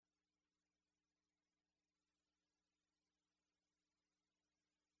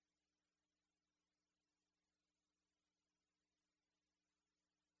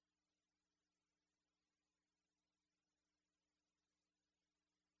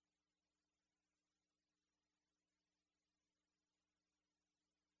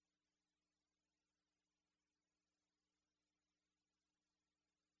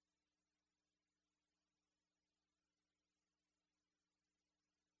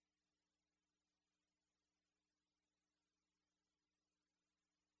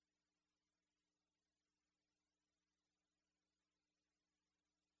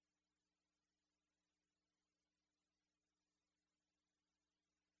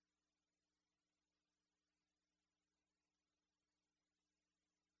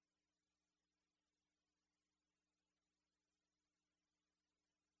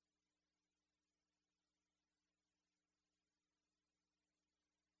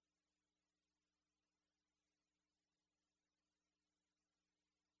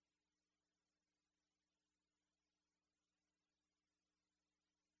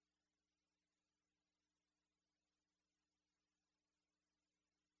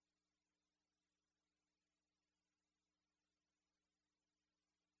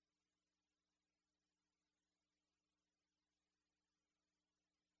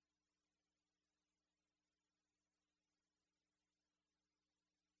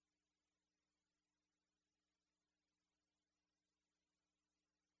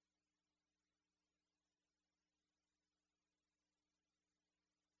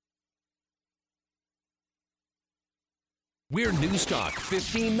We're News Talk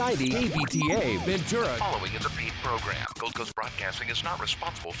 1590 ABTA Ventura. Following is a paid program. Gold Coast Broadcasting is not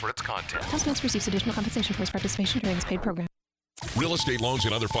responsible for its content. Toastmasters receives additional compensation for its participation during this paid program. Real estate loans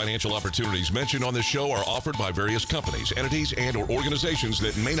and other financial opportunities mentioned on this show are offered by various companies, entities, and or organizations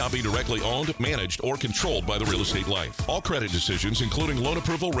that may not be directly owned, managed, or controlled by the Real Estate Life. All credit decisions, including loan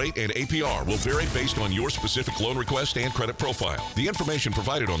approval rate and APR, will vary based on your specific loan request and credit profile. The information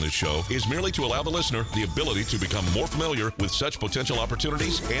provided on this show is merely to allow the listener the ability to become more familiar with such potential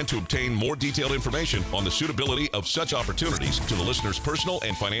opportunities and to obtain more detailed information on the suitability of such opportunities to the listener's personal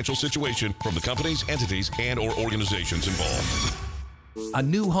and financial situation from the companies, entities, and or organizations involved. A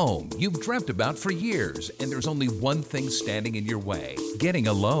new home you've dreamt about for years, and there's only one thing standing in your way: getting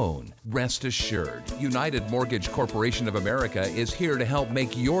a loan. Rest assured, United Mortgage Corporation of America is here to help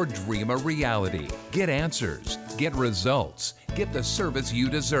make your dream a reality. Get answers, get results, get the service you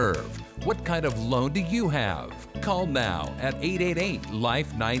deserve. What kind of loan do you have? Call now at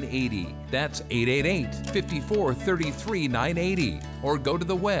 888-LIFE-980. That's 888-5433-980. Or go to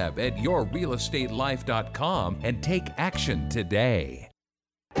the web at yourrealestatelife.com and take action today.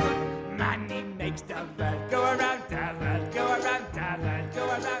 Money makes the world go around, the world go around, the world go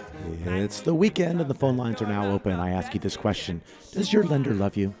around. It's the weekend and the phone lines are now open. I ask you this question: does your lender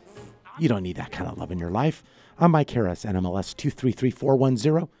love you? You don't need that kind of love in your life. I'm Mike Harris, NMLS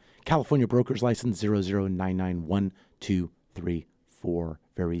 233410, California Broker's License 0099124.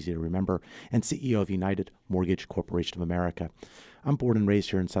 Very easy to remember, and CEO of United Mortgage Corporation of America. I'm born and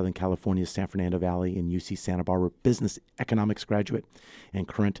raised here in Southern California's San Fernando Valley and UC Santa Barbara business economics graduate and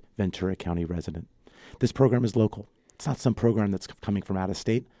current Ventura County resident. This program is local. It's not some program that's coming from out of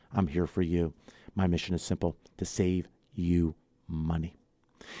state. I'm here for you. My mission is simple: to save you money.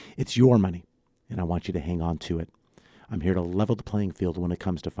 It's your money, and I want you to hang on to it. I'm here to level the playing field when it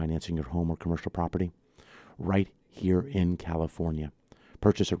comes to financing your home or commercial property right here in California.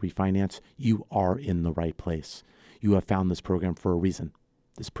 Purchase or refinance, you are in the right place. You have found this program for a reason.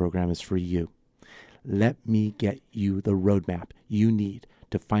 This program is for you. Let me get you the roadmap you need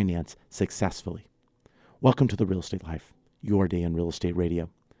to finance successfully. Welcome to the Real Estate Life, your day in real estate radio.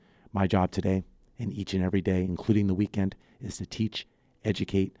 My job today and each and every day, including the weekend, is to teach,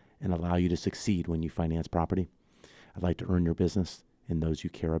 educate, and allow you to succeed when you finance property. I'd like to earn your business and those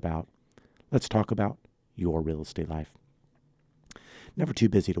you care about. Let's talk about your real estate life. Never too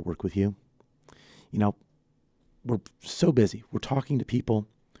busy to work with you. You know, we're so busy. We're talking to people,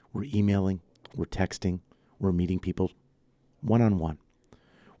 we're emailing, we're texting, we're meeting people one-on-one.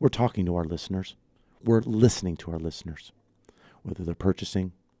 We're talking to our listeners. We're listening to our listeners, whether they're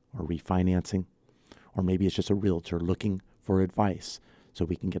purchasing or refinancing, or maybe it's just a realtor looking for advice so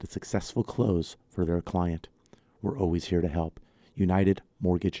we can get a successful close for their client. We're always here to help. United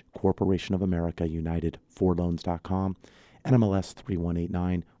Mortgage Corporation of America, UnitedForLoans.com, NMLS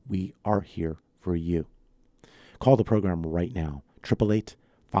 3189. We are here for you. Call the program right now,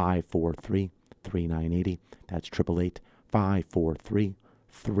 888-543-3980. That's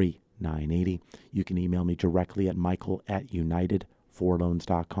 888-543-3980. You can email me directly at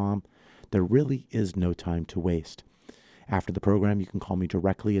michael@unitedforloans.com. There really is no time to waste. After the program, you can call me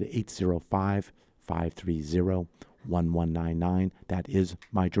directly at 805-530-1199. That is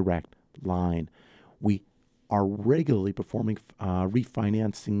my direct line. We are regularly performing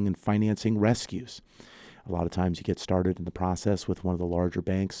refinancing and financing rescues. A lot of times you get started in the process with one of the larger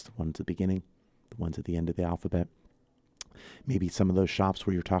banks, the ones at the beginning, the ones at the end of the alphabet. Maybe some of those shops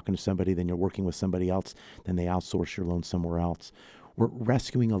where you're talking to somebody, then you're working with somebody else, then they outsource your loan somewhere else. We're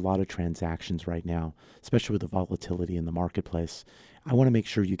rescuing a lot of transactions right now, especially with the volatility in the marketplace. I want to make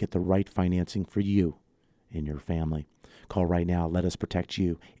sure you get the right financing for you and your family. Call right now. Let us protect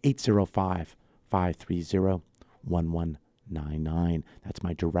you. 805-530-1199. That's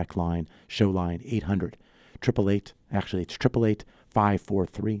my direct line, show line, 800-888. Actually, it's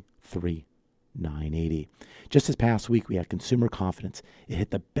 888-543-3980. Just this past week, we had consumer confidence. It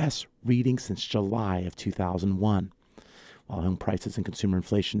hit the best reading since July of 2001. While home prices and consumer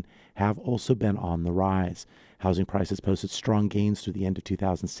inflation have also been on the rise. Housing prices posted strong gains through the end of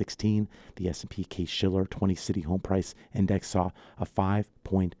 2016. The S&P Case-Shiller 20-City Home Price Index saw a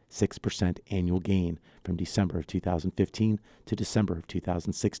 5.6% annual gain from December of 2015 to December of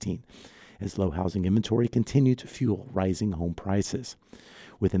 2016, as low housing inventory continued to fuel rising home prices.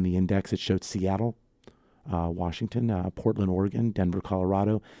 Within the index, it showed Seattle, Washington, Portland, Oregon, Denver,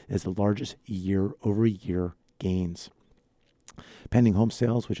 Colorado as the largest year-over-year gains. Pending home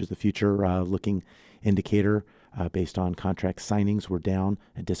sales, which is the future-looking indicator based on contract signings, were down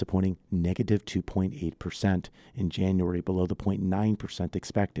a disappointing negative 2.8% in January, below the 0.9%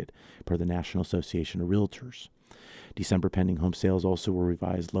 expected, per the National Association of Realtors. December pending home sales also were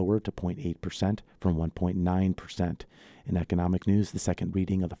revised lower to 0.8% from 1.9%. In economic news, the second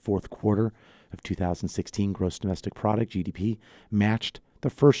reading of the fourth quarter of 2016 gross domestic product, GDP, matched the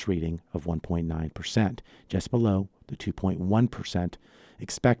first reading of 1.9%, just below the 2.1%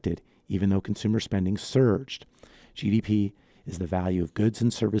 expected, even though consumer spending surged. GDP is the value of goods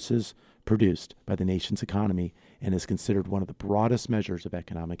and services produced by the nation's economy and is considered one of the broadest measures of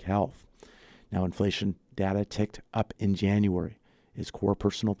economic health. Now, inflation data ticked up in January. Its core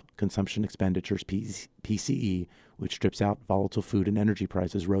personal consumption expenditures, PCE, which strips out volatile food and energy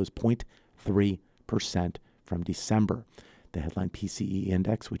prices, rose 0.3% from December. The headline PCE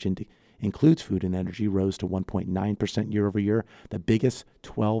index, which includes food and energy, rose to 1.9% year over year, the biggest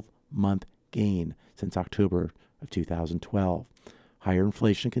 12-month gain since October of 2012. Higher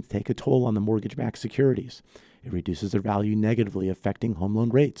inflation can take a toll on the mortgage-backed securities. It reduces their value negatively, affecting home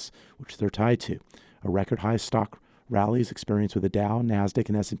loan rates, which they're tied to. A record-high stock rallies experienced with the Dow, NASDAQ,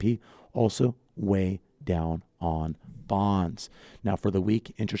 and S&P also weigh down on bonds. Now, for the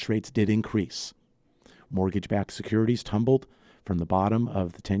week, interest rates did increase. Mortgage-backed securities tumbled from the bottom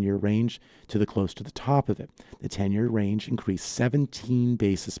of the 10-year range to close to the top of it. The 10-year range increased 17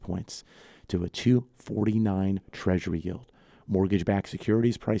 basis points to a 2.49 Treasury yield. Mortgage-backed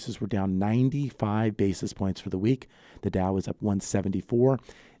securities prices were down 95 basis points for the week. The Dow was up 174,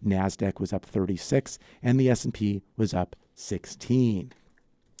 NASDAQ was up 36, and the S&P was up 16.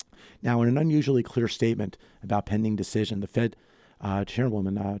 Now, in an unusually clear statement about pending decision, the Fed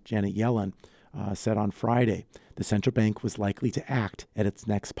Chairwoman Janet Yellen said on Friday the central bank was likely to act at its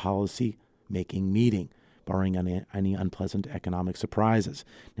next policy-making meeting, barring any unpleasant economic surprises.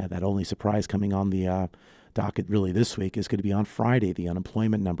 Now, that only surprise coming on the docket really this week is going to be on Friday, the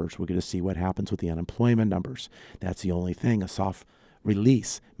unemployment numbers. We're going to see what happens with the unemployment numbers. That's the only thing. A soft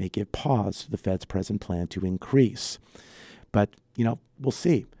release may give pause to the Fed's present plan to increase. But, we'll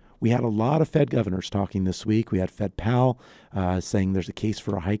see. We had a lot of Fed governors talking this week. We had Fed Powell saying there's a case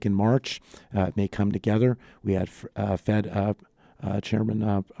for a hike in March. It may come together. We had Fed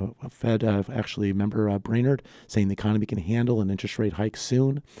Chairman Member Brainerd saying the economy can handle an interest rate hike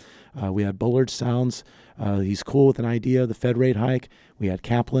soon. We had Bullard sounds. He's cool with an idea of the Fed rate hike. We had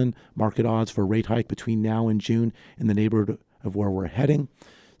Kaplan, market odds for a rate hike between now and June in the neighborhood of where we're heading.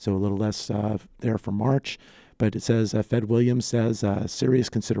 So a little less there for March. But it says Fed Williams says serious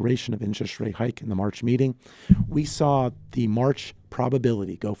consideration of interest rate hike in the March meeting. We saw the March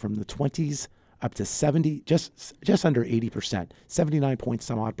probability go from the 20s up to 70, just under 80%, 79 point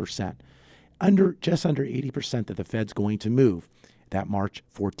some odd percent, just under 80% that the Fed's going to move that March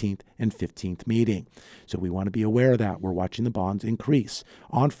 14th and 15th meeting. So we want to be aware of that. We're watching the bonds increase.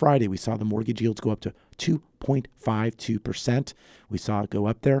 On Friday, we saw the mortgage yields go up to 2.52%. We saw it go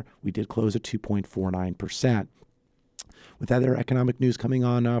up there. We did close at 2.49%. With other economic news coming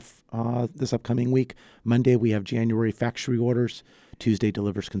on this upcoming week, Monday we have January factory orders. Tuesday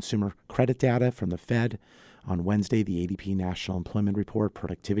delivers consumer credit data from the Fed. On Wednesday, the ADP National Employment Report,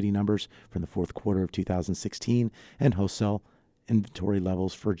 productivity numbers from the fourth quarter of 2016, and wholesale inventory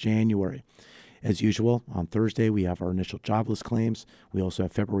levels for January. As usual, on Thursday, we have our initial jobless claims. We also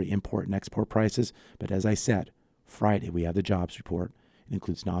have February import and export prices. But as I said, Friday, we have the jobs report. It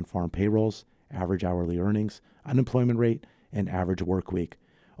includes non-farm payrolls, average hourly earnings, unemployment rate, and average work week.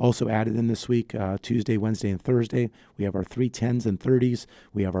 Also added in this week, Tuesday, Wednesday, and Thursday, we have our 310s and 30s.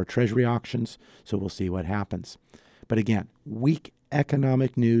 We have our Treasury auctions, so we'll see what happens. But again, weak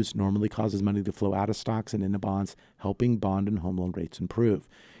economic news normally causes money to flow out of stocks and into bonds, helping bond and home loan rates improve.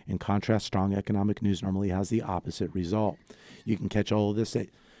 In contrast, strong economic news normally has the opposite result. You can catch all of this at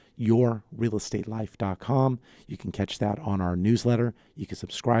yourrealestatelife.com. You can catch that on our newsletter. You can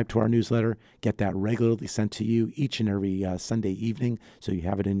subscribe to our newsletter, get that regularly sent to you each and every Sunday evening, so you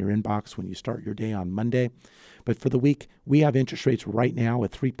have it in your inbox when you start your day on Monday. But for the week, we have interest rates right now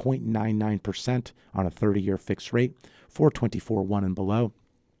at 3.99% on a 30-year fixed rate, 424.1 and below.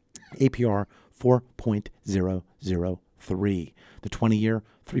 APR 4.003. The 20-year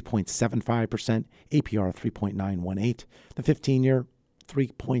 3.75%, APR 3.918. The 15-year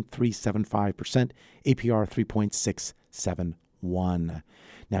 3.375%, APR 3.671.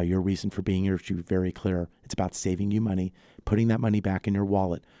 Now, your reason for being here should be very clear. It's about saving you money, putting that money back in your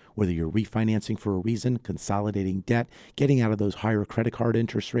wallet, whether you're refinancing for a reason, consolidating debt, getting out of those higher credit card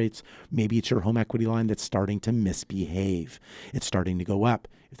interest rates. Maybe it's your home equity line that's starting to misbehave. It's starting to go up.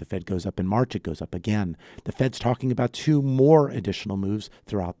 If the Fed goes up in March, it goes up again. The Fed's talking about 2 more additional moves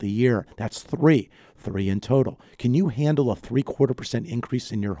throughout the year. That's 3 in total. Can you handle a 0.75% increase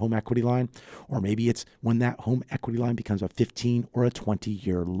in your home equity line? Or maybe it's when that home equity line becomes a 15 or a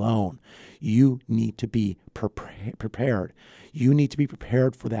 20-year loan. You need to be prepared. You need to be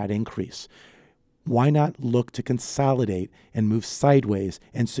prepared for that increase. Why not look to consolidate and move sideways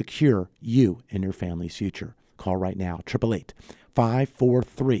and secure you and your family's future? Call right now,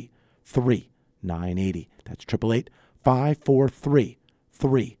 888-543-3980. That's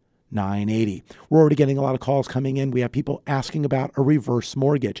 888-543-3980. We're already getting a lot of calls coming in. We have people asking about a reverse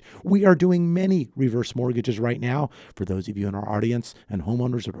mortgage. We are doing many reverse mortgages right now. For those of you in our audience and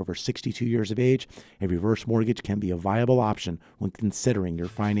homeowners that are over 62 years of age, a reverse mortgage can be a viable option when considering your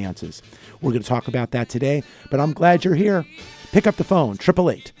finances. We're going to talk about that today, but I'm glad you're here. Pick up the phone,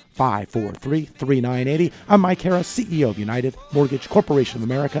 888-543-3980. I'm Mike Harris, CEO of United Mortgage Corporation of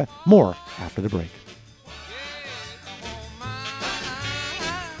America. More after the break.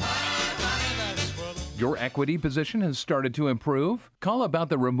 Your equity position has started to improve? Call about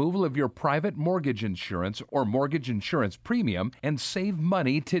the removal of your private mortgage insurance or mortgage insurance premium and save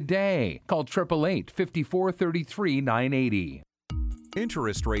money today. Call 888-543-3980.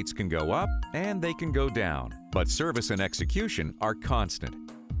 Interest rates can go up and they can go down, but service and execution are constant.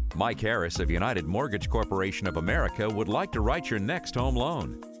 Mike Harris of United Mortgage Corporation of America would like to write your next home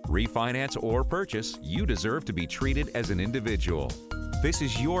loan. Refinance or purchase, you deserve to be treated as an individual. This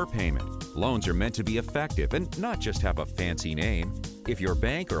is your payment. Loans are meant to be effective and not just have a fancy name. If your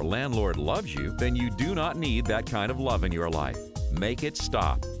bank or landlord loves you, then you do not need that kind of love in your life. Make it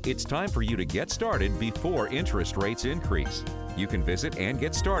stop. It's time for you to get started before interest rates increase. You can visit and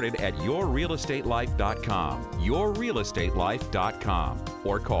get started at yourrealestatelife.com, yourrealestatelife.com,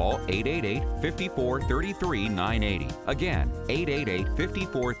 or call 888-5433-980. Again,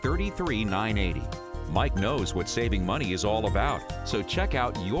 888-5433-980. Mike knows what saving money is all about, so check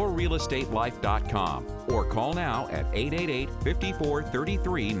out yourrealestatelife.com or call now at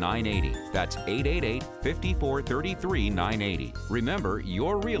 888-5433-980. That's 888-5433-980. Remember,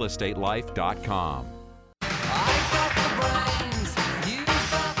 yourrealestatelife.com.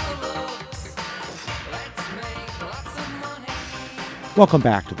 Welcome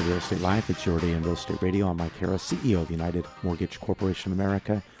back to The Real Estate Life. It's your day in real estate radio. I'm Mike Harris, CEO of United Mortgage Corporation of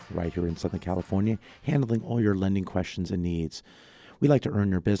America, right here in Southern California, handling all your lending questions and needs. We like to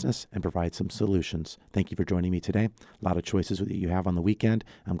earn your business and provide some solutions. Thank you for joining me today. A lot of choices that you have on the weekend.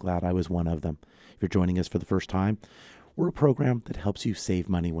 I'm glad I was one of them. If you're joining us for the first time, we're a program that helps you save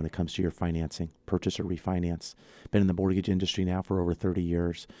money when it comes to your financing, purchase or refinance. Been in the mortgage industry now for over 30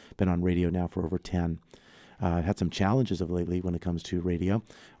 years. Been on radio now for over 10. I've had some challenges of lately when it comes to radio.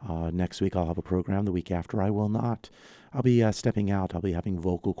 Next week I'll have a program. The week after I will not. I'll be stepping out. I'll be having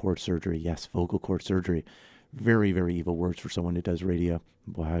vocal cord surgery. Yes, vocal cord surgery. Very, very evil words for someone who does radio.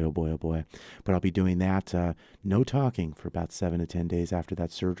 Boy, oh boy, oh boy. But I'll be doing that. No talking for about 7 to 10 days after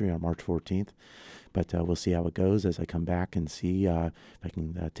that surgery on March 14th. But we'll see how it goes as I come back and see if I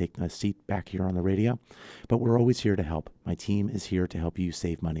can take a seat back here on the radio. But we're always here to help. My team is here to help you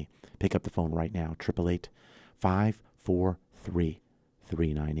save money. Pick up the phone right now,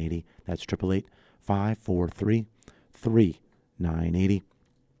 888-543-3980. That's 888-543-3980.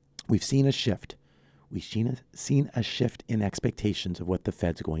 We've seen a shift. We've seen a shift in expectations of what the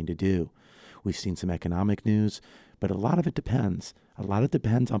Fed's going to do. We've seen some economic news, but a lot of it depends. A lot of it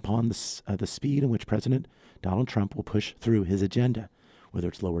depends upon the speed in which President Donald Trump will push through his agenda, whether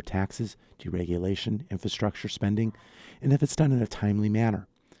it's lower taxes, deregulation, infrastructure spending, and if it's done in a timely manner.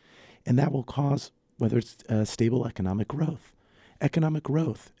 And that will cause, whether it's stable economic growth. Economic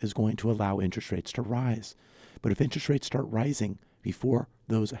growth is going to allow interest rates to rise. But if interest rates start rising before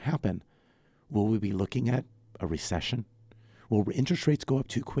those happen, will we be looking at a recession? Will interest rates go up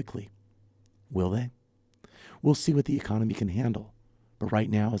too quickly? Will they? We'll see what the economy can handle. But right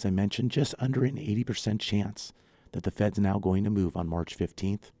now, as I mentioned, just under an 80% chance that the Fed's now going to move on March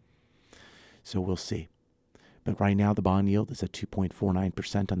 15th. So we'll see. But right now, the bond yield is at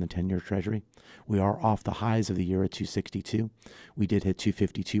 2.49% on the 10-year Treasury. We are off the highs of the year at 262. We did hit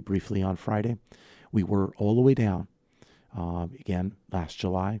 252 briefly on Friday. We were all the way down, again, last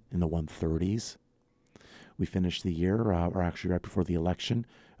July in the 130s. We finished the year, or actually right before the election,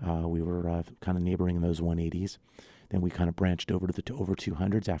 we were kind of neighboring those 180s. Then we kind of branched over to the over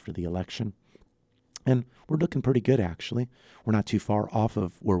 200s after the election. And we're looking pretty good, actually. We're not too far off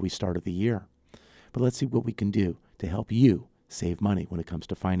of where we started the year. But let's see what we can do to help you save money when it comes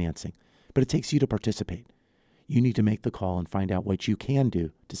to financing. But it takes you to participate. You need to make the call and find out what you can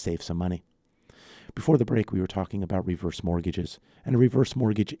do to save some money. Before the break, we were talking about reverse mortgages. And a reverse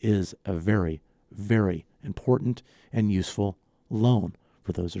mortgage is a very, very important and useful loan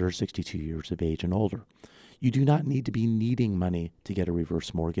for those that are 62 years of age and older. You do not need to be needing money to get a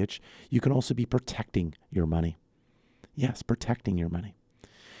reverse mortgage. You can also be protecting your money. Yes, protecting your money.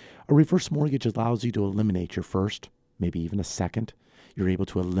 A reverse mortgage allows you to eliminate your first, maybe even a second. You're able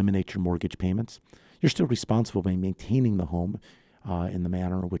to eliminate your mortgage payments. You're still responsible by maintaining the home in the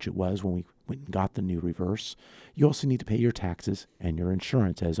manner in which it was when we went and got the new reverse. You also need to pay your taxes and your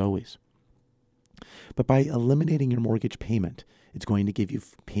insurance, as always. But by eliminating your mortgage payment, it's going to give you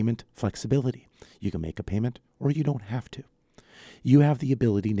payment flexibility. You can make a payment or you don't have to. You have the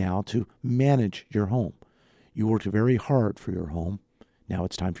ability now to manage your home. You worked very hard for your home. Now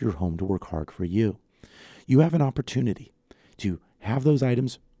it's time for your home to work hard for you. You have an opportunity to have those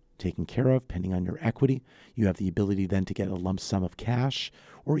items taken care of, depending on your equity. You have the ability then to get a lump sum of cash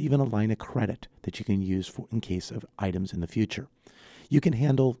or even a line of credit that you can use for in case of items in the future. You can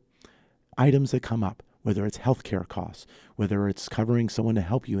handle items that come up, whether it's healthcare costs, whether it's covering someone to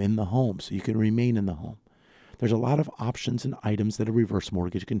help you in the home so you can remain in the home. There's a lot of options and items that a reverse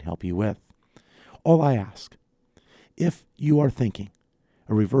mortgage can help you with. All I ask, if you are thinking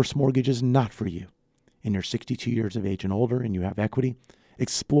a reverse mortgage is not for you and you're 62 years of age and older and you have equity,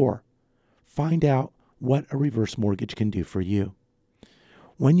 explore. Find out what a reverse mortgage can do for you.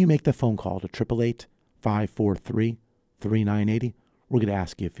 When you make the phone call to 888-543-3980, we're going to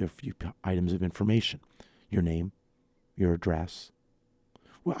ask you for a few items of information. Your name, your address,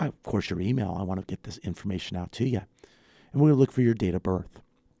 well, of course, your email. I want to get this information out to you. And we're going to look for your date of birth.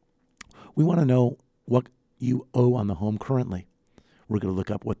 We want to know what you owe on the home currently. We're going to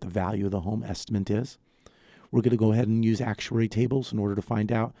look up what the value of the home estimate is. We're going to go ahead and use actuary tables in order to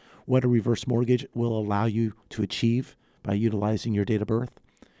find out what a reverse mortgage will allow you to achieve by utilizing your date of birth.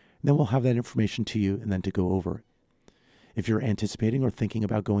 And then we'll have that information to you and then to go over it. If you're anticipating or thinking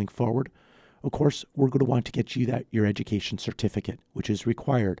about going forward, of course, we're going to want to get you your education certificate, which is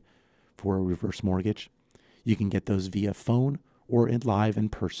required for a reverse mortgage. You can get those via phone or live in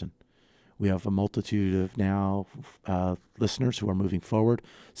person. We have a multitude of now listeners who are moving forward.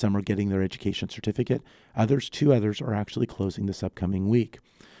 Some are getting their education certificate. Two others are actually closing this upcoming week.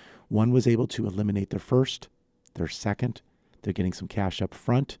 One was able to eliminate their first, their second. They're getting some cash up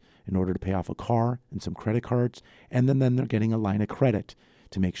front in order to pay off a car and some credit cards. And then they're getting a line of credit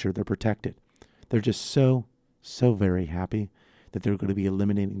to make sure they're protected. They're just so very happy that they're going to be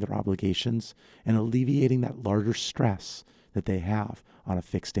eliminating their obligations and alleviating that larger stress that they have on a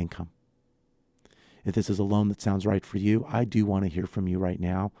fixed income. If this is a loan that sounds right for you, I do want to hear from you right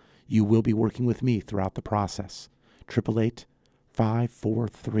now. You will be working with me throughout the process.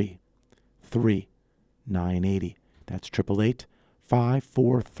 888-543-3980. That's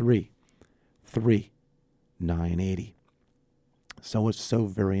 888-543-3980. So it's so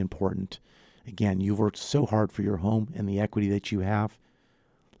very important. Again, you've worked so hard for your home and the equity that you have.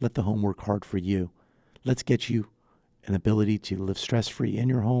 Let the home work hard for you. Let's get you an ability to live stress-free in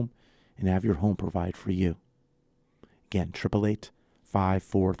your home and have your home provide for you. Again,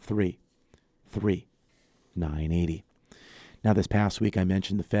 888-543-3980. Now, this past week, I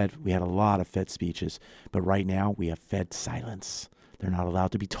mentioned the Fed. We had a lot of Fed speeches, but right now we have Fed silence. They're not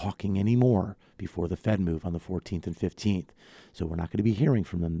allowed to be talking anymore before the Fed move on the 14th and 15th. So we're not going to be hearing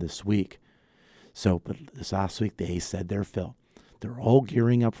from them this week. But this last week, they said their fill. They're all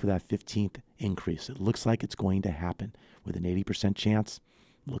gearing up for that 15th increase. It looks like it's going to happen with an 80% chance.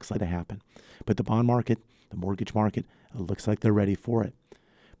 It looks like it happen. But the bond market, the mortgage market, it looks like they're ready for it.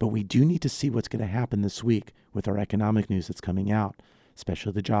 But we do need to see what's going to happen this week with our economic news that's coming out,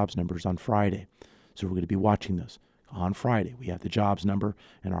 especially the jobs numbers on Friday. So we're going to be watching those. On Friday, we have the jobs number,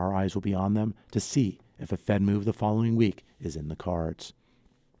 and our eyes will be on them to see if a Fed move the following week is in the cards.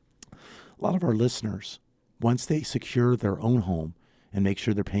 A lot of our listeners, once they secure their own home and make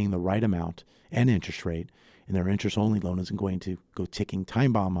sure they're paying the right amount and interest rate, and their interest-only loan isn't going to go ticking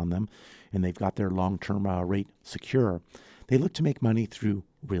time bomb on them, and they've got their long-term rate secure, they look to make money through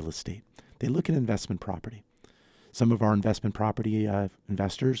real estate. They look at investment property. Some of our investment property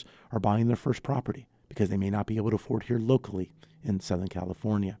investors are buying their first property because they may not be able to afford here locally in Southern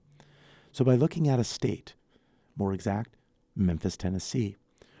California. So by looking at a state, more exact, Memphis, Tennessee,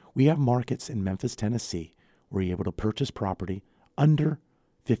 we have markets in Memphis, Tennessee where you're able to purchase property under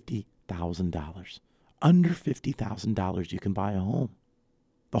 $50,000. Under $50,000, you can buy a home,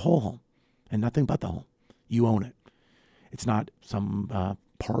 the whole home, and nothing but the home. You own it. It's not some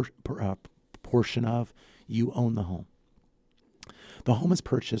portion of. You own the home. The home is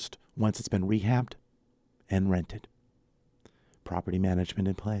purchased once it's been rehabbed and rented. Property management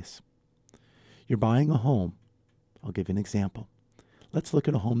in place. You're buying a home. I'll give you an example. Let's look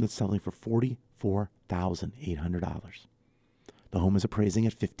at a home that's selling for $44,800. The home is appraising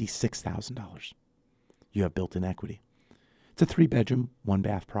at $56,000. You have built-in equity. It's a 3-bedroom,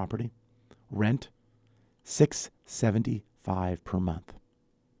 1-bath property. Rent, $675 per month.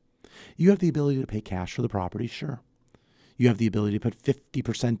 You have the ability to pay cash for the property, sure. You have the ability to put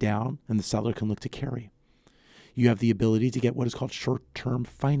 50% down, and the seller can look to carry. You have the ability to get what is called short-term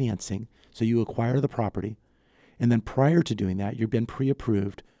financing, so you acquire the property, and then prior to doing that, you've been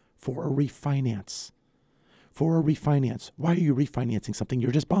pre-approved for a refinance. For a refinance. Why are you refinancing something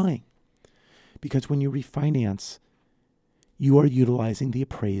you're just buying? Because when you refinance, you are utilizing the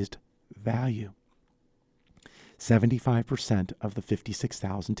appraised value. 75% of the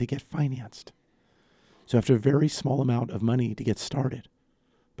 $56,000 to get financed. So after a very small amount of money to get started,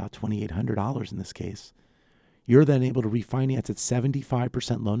 about $2,800 in this case, you're then able to refinance at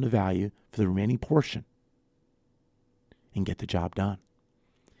 75% loan to value for the remaining portion and get the job done.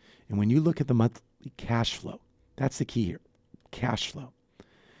 And when you look at the monthly cash flow, that's the key here, cash flow.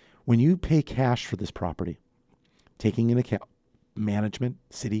 When you pay cash for this property, taking into account management,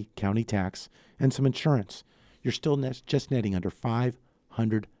 city, county tax, and some insurance, you're still just netting under $500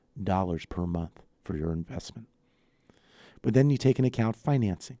 per month for your investment. But then you take into account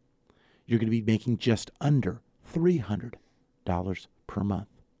financing. You're going to be making just under $300 per month.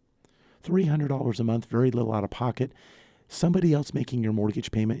 $300 a month, very little out of pocket. Somebody else making your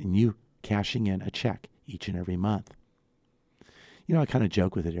mortgage payment and you cashing in a check each and every month. You know, I kind of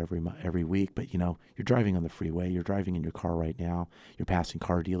joke with it every week, but, you know, you're driving on the freeway. You're driving in your car right now. You're passing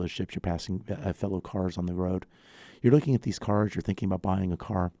car dealerships. You're passing fellow cars on the road. You're looking at these cars. You're thinking about buying a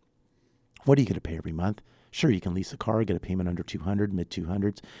car. What are you going to pay every month? Sure, you can lease a car, get a payment under $200,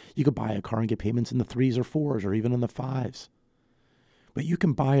 mid-200s. You could buy a car and get payments in the 3s or 4s or even in the 5s. But you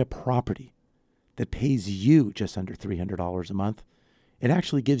can buy a property that pays you just under $300 a month. It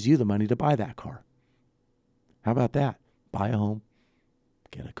actually gives you the money to buy that car. How about that? Buy a home,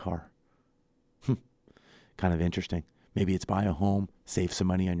 get a car. Kind of interesting. Maybe it's buy a home, save some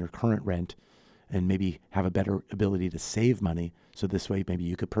money on your current rent, and maybe have a better ability to save money so this way maybe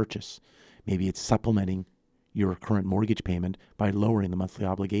you could purchase. Maybe it's supplementing your current mortgage payment by lowering the monthly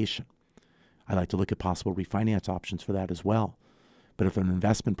obligation. I like to look at possible refinance options for that as well. But if an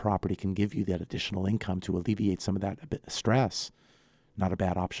investment property can give you that additional income to alleviate some of that stress, not a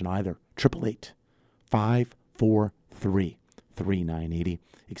bad option either. 888-543-3980,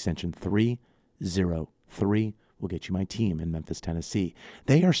 extension 303 will get you my team in Memphis, Tennessee.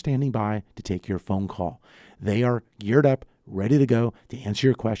 They are standing by to take your phone call. They are geared up, ready to go to answer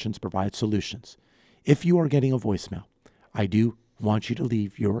your questions, provide solutions. If you are getting a voicemail, I do want you to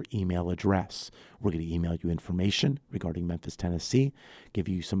leave your email address. We're going to email you information regarding Memphis, Tennessee, give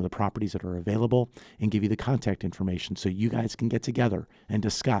you some of the properties that are available, and give you the contact information so you guys can get together and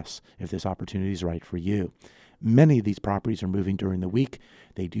discuss if this opportunity is right for you. Many of these properties are moving during the week.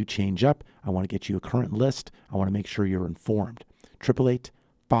 They do change up. I want to get you a current list. I want to make sure you're informed.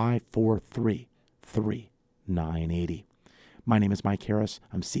 888-543-3980. My name is Mike Harris.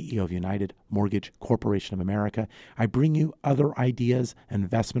 I'm CEO of United Mortgage Corporation of America. I bring you other ideas and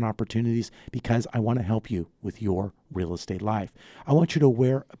investment opportunities because I want to help you with your real estate life. I want you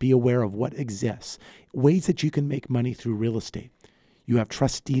to be aware of what exists, ways that you can make money through real estate. You have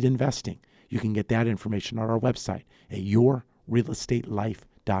trust deed investing. You can get that information on our website at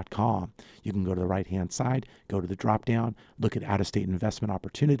yourrealestatelife.com. You can go to the right-hand side, go to the drop-down, look at out-of-state investment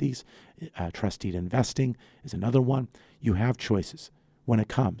opportunities. Trust deed investing is another one. You have choices when it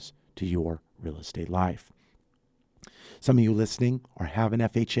comes to your real estate life. Some of you listening have an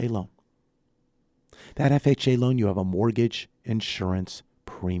FHA loan. That FHA loan, you have a mortgage insurance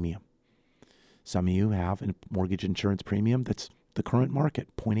premium. Some of you have a mortgage insurance premium that's the current market,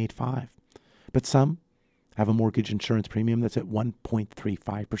 0.85. But some have a mortgage insurance premium that's at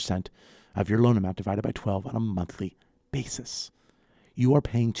 1.35% of your loan amount divided by 12 on a monthly basis. You are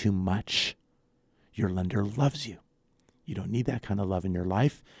paying too much. Your lender loves you. You don't need that kind of love in your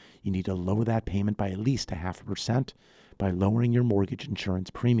life. You need to lower that payment by at least 0.5% by lowering your mortgage insurance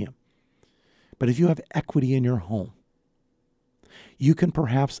premium. But if you have equity in your home, you can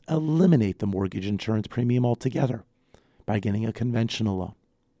perhaps eliminate the mortgage insurance premium altogether by getting a conventional loan.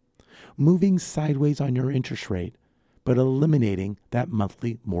 Moving sideways on your interest rate, but eliminating that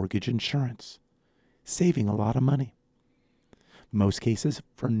monthly mortgage insurance, saving a lot of money. most cases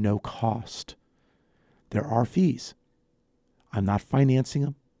for no cost. There are fees. I'm not financing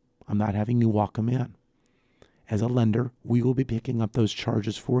them. I'm not having you walk them in. As a lender, we will be picking up those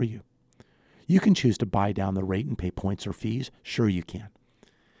charges for you. You can choose to buy down the rate and pay points or fees. Sure you can.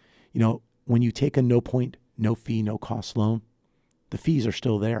 When you take a no point, no fee, no cost loan, the fees are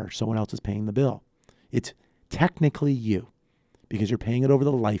still there. Someone else is paying the bill. It's technically you because you're paying it over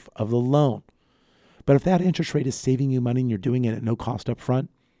the life of the loan. But if that interest rate is saving you money and you're doing it at no cost up front,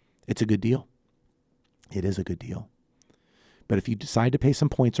 it's a good deal. It is a good deal. But if you decide to pay some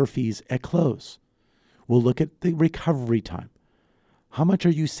points or fees at close, we'll look at the recovery time. How much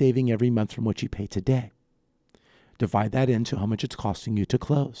are you saving every month from what you pay today? Divide that into how much it's costing you to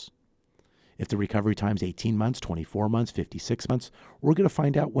close. If the recovery time is 18 months, 24 months, 56 months, we're going to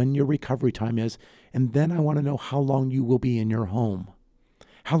find out when your recovery time is, and then I want to know how long you will be in your home.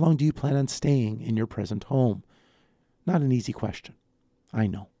 How long do you plan on staying in your present home? Not an easy question, I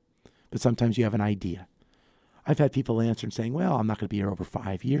know, but sometimes you have an idea. I've had people answer and saying, well, I'm not going to be here over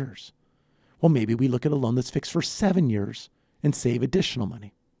 5 years. Well, maybe we look at a loan that's fixed for 7 years and save additional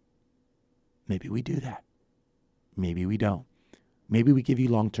money. Maybe we do that. Maybe we don't. Maybe we give you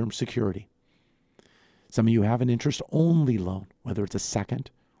long-term security. Some of you have an interest-only loan, whether it's a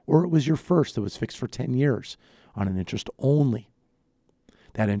second or it was your first that was fixed for 10 years on an interest-only.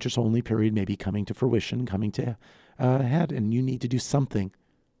 That interest-only period may be coming to fruition, coming to head, and you need to do something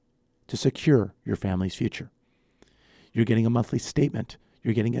to secure your family's future. You're getting a monthly statement.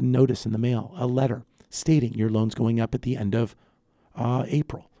 You're getting a notice in the mail, a letter stating your loan's going up at the end of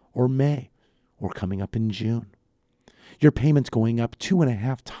April or May or coming up in June. Your payment's going up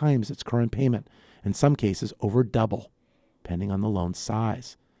 2.5 times its current payment, in some cases over double, depending on the loan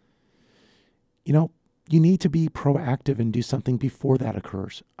size. You need to be proactive and do something before that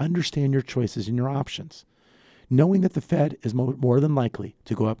occurs. Understand your choices and your options. Knowing that the Fed is more than likely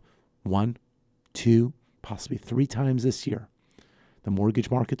to go up 1, 2, possibly 3 times this year, the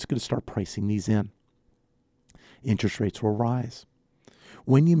mortgage market's going to start pricing these in. Interest rates will rise.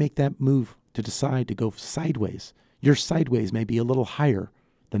 When you make that move to decide to go sideways, your sideways may be a little higher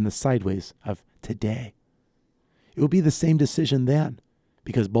than the sideways of today. It will be the same decision then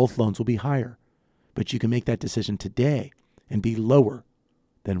because both loans will be higher, but you can make that decision today and be lower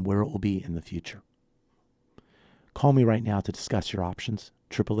than where it will be in the future. Call me right now to discuss your options.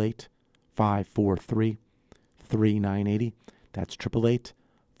 888-543-3980. That's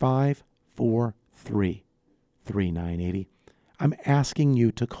 888-543-3980. I'm asking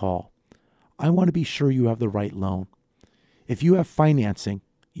you to call. I want to be sure you have the right loan. If you have financing,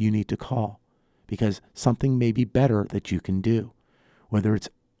 you need to call because something may be better that you can do, whether it's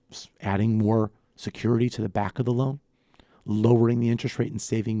adding more security to the back of the loan, lowering the interest rate and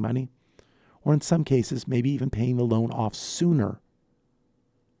saving money, or in some cases, maybe even paying the loan off sooner.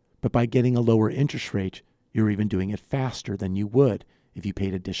 But by getting a lower interest rate, you're even doing it faster than you would if you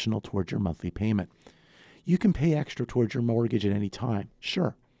paid additional towards your monthly payment. You can pay extra towards your mortgage at any time,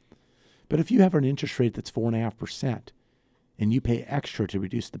 sure. But if you have an interest rate that's 4.5% and you pay extra to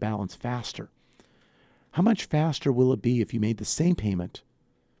reduce the balance faster, how much faster will it be if you made the same payment,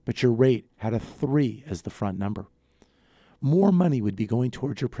 but your rate had a 3 as the front number? More money would be going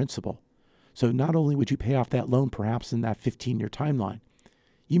towards your principal. So not only would you pay off that loan perhaps in that 15-year timeline,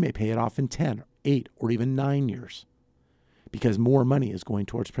 you may pay it off in 10, 8, or even 9 years because more money is going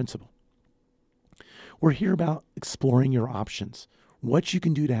towards principal. We're here about exploring your options, what you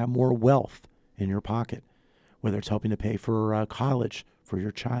can do to have more wealth in your pocket, whether it's helping to pay for college for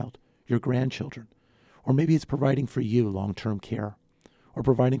your child, your grandchildren, or maybe it's providing for you long-term care or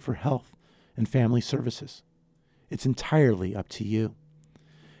providing for health and family services. It's entirely up to you.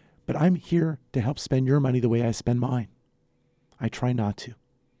 But I'm here to help spend your money the way I spend mine. I try not to.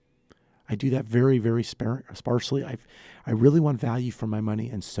 I do that very, very sparsely. I really want value for my money,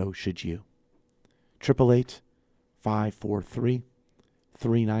 and so should you.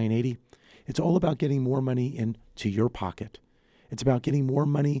 888-543-3980. It's all about getting more money into your pocket. It's about getting more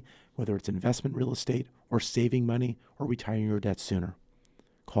money, whether it's investment real estate or saving money or retiring your debt sooner.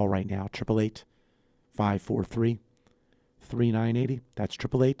 Call right now, 888-543-3980. That's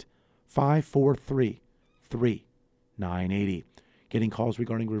 888-543-3980. Getting calls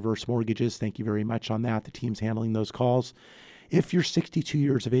regarding reverse mortgages. Thank you very much on that. The team's handling those calls. If you're 62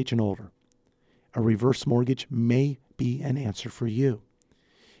 years of age and older, a reverse mortgage may be an answer for you.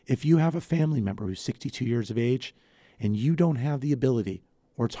 If you have a family member who's 62 years of age and you don't have the ability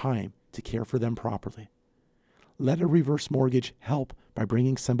or time to care for them properly, let a reverse mortgage help by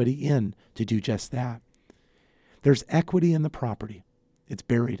bringing somebody in to do just that. There's equity in the property. It's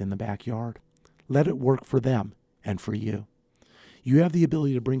buried in the backyard. Let it work for them and for you. You have the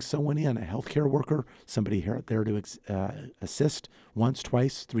ability to bring someone in, a healthcare worker, somebody here there to assist once,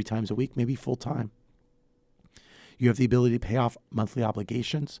 twice, 3 times a week, maybe full time. You have the ability to pay off monthly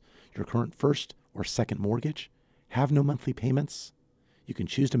obligations, your current first or second mortgage, have no monthly payments. You can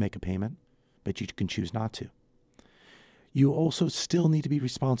choose to make a payment, but you can choose not to. You also still need to be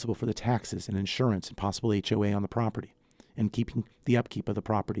responsible for the taxes and insurance and possible HOA on the property and keeping the upkeep of the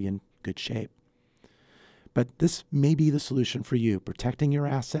property in good shape. But this may be the solution for you, protecting your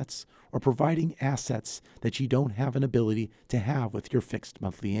assets or providing assets that you don't have an ability to have with your fixed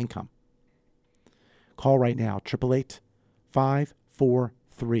monthly income. Call right now,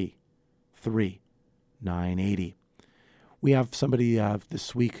 888-543-3980. We have somebody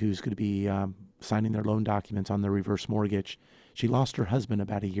this week who's going to be signing their loan documents on their reverse mortgage. She lost her husband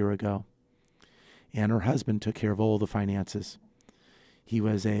about a year ago, and her husband took care of all the finances. He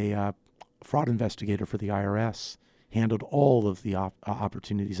was a fraud investigator for the IRS, handled all of the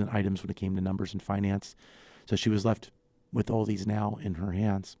opportunities and items when it came to numbers and finance. So she was left with all these now in her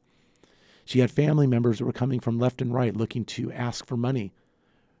hands. She had family members that were coming from left and right looking to ask for money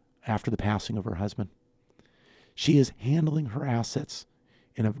after the passing of her husband. She is handling her assets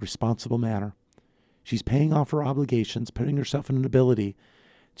in a responsible manner. She's paying off her obligations, putting herself in an ability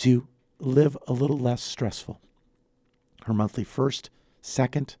to live a little less stressful. Her monthly first,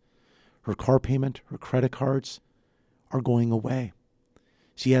 second, her car payment, her credit cards are going away.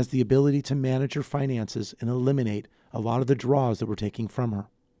 She has the ability to manage her finances and eliminate a lot of the draws that we're taking from her.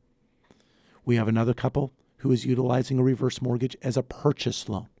 We have another couple who is utilizing a reverse mortgage as a purchase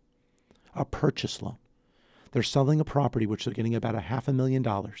loan. A purchase loan. They're selling a property which they're getting about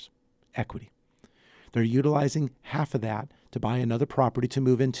 $500,000 equity. They're utilizing half of that to buy another property to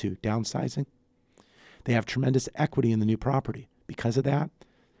move into, downsizing. They have tremendous equity in the new property. Because of that,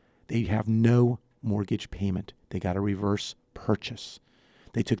 they have no mortgage payment. They got a reverse purchase.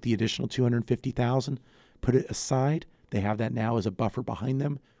 They took the additional $250,000, put it aside. They have that now as a buffer behind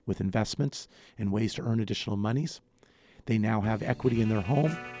them with investments and ways to earn additional monies. They now have equity in their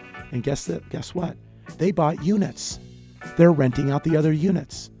home. And guess what? They bought units. They're renting out the other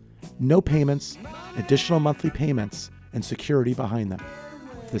units. No payments, additional monthly payments, and security behind them.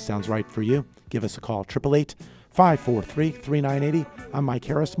 If this sounds right for you, give us a call. 888-543-3980. I'm Mike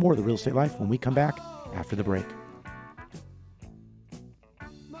Harris. More of The Real Estate Life when we come back after the break.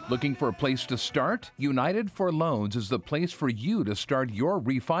 Looking for a place to start? United for Loans is the place for you to start your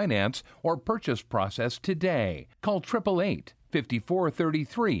refinance or purchase process today. Call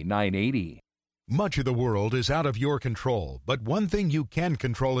 888-543-3980. Much of the world is out of your control, but one thing you can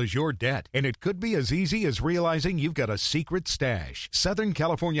control is your debt, and it could be as easy as realizing you've got a secret stash. Southern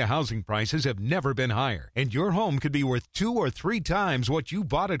California housing prices have never been higher, and your home could be worth 2 or 3 times what you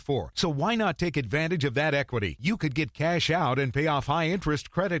bought it for. So why not take advantage of that equity? You could get cash out and pay off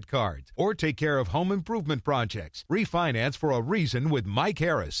high-interest credit cards, or take care of home improvement projects. Refinance for a reason with Mike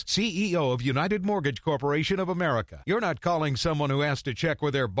Harris, CEO of United Mortgage Corporation of America. You're not calling someone who has to check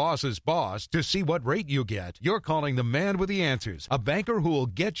with their boss's boss to see what rate you get. You're calling the man with the answers, a banker who will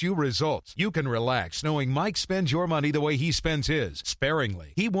get you results. You can relax knowing Mike spends your money the way he spends his,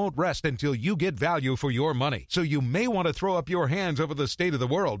 sparingly. He won't rest until you get value for your money. So you may want to throw up your hands over the state of the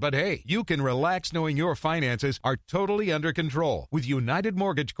world, but hey, you can relax knowing your finances are totally under control with United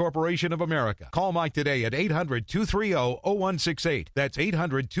Mortgage Corporation of America. Call Mike today at 800-230-0168. That's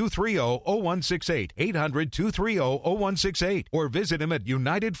 800-230-0168. 800-230-0168. Or visit him at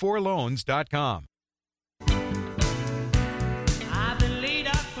UnitedForLoans.com. I've been laid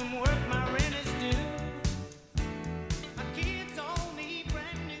out from work, my rent is due. My kids all need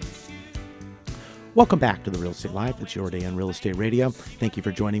brand new shoes. Welcome back to The Real Estate Life. It's your day on Real Estate Radio. Thank you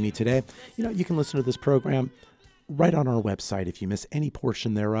for joining me today. You can listen to this program right on our website. If you miss any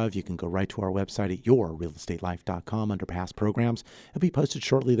portion thereof, you can go right to our website at yourrealestatelife.com under past programs. It'll be posted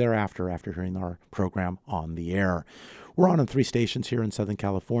shortly thereafter after hearing our program on the air. We're on 3 stations here in Southern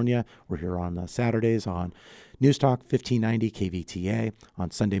California. We're here on Saturdays on News Talk 1590 KVTA. On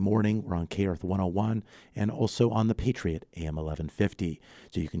Sunday morning, we're on KEarth 101 and also on The Patriot AM 1150.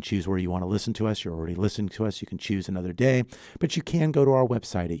 So you can choose where you want to listen to us. You're already listening to us. You can choose another day, but you can go to our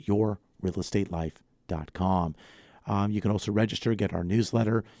website at yourrealestatelife.com. You can also register, get our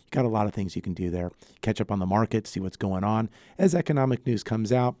newsletter. You got a lot of things you can do there. Catch up on the market, see what's going on. As economic news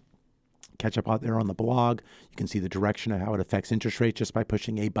comes out, catch up out there on the blog. You can see the direction of how it affects interest rates just by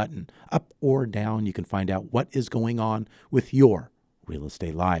pushing a button up or down. You can find out what is going on with your real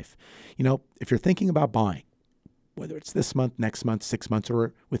estate life. If you're thinking about buying, whether it's this month, next month, 6 months,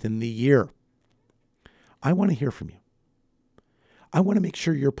 or within the year, I want to hear from you. I want to make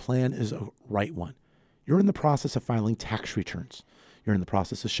sure your plan is a right one. You're in the process of filing tax returns. You're in the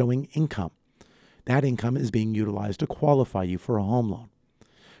process of showing income. That income is being utilized to qualify you for a home loan.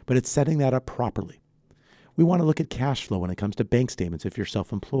 But it's setting that up properly. We want to look at cash flow when it comes to bank statements if you're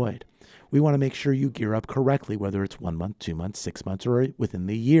self-employed. We want to make sure you gear up correctly, whether it's 1 month, 2 months, 6 months, or within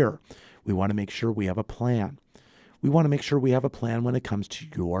the year. We want to make sure we have a plan. We want to make sure we have a plan when it comes to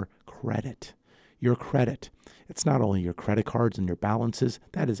your credit. Your credit. It's not only your credit cards and your balances,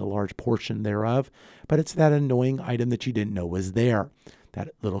 that is a large portion thereof, but it's that annoying item that you didn't know was there. That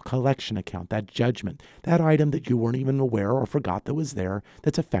little collection account, that judgment, that item that you weren't even aware or forgot that was there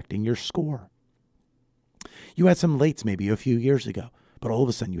that's affecting your score. You had some lates maybe a few years ago, but all of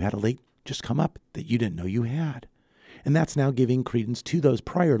a sudden you had a late just come up that you didn't know you had. And that's now giving credence to those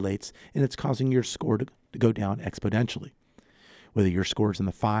prior lates, and it's causing your score to go down exponentially. Whether your score is in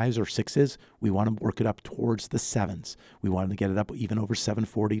the 5s or 6s, we want to work it up towards the 7s. We want to get it up even over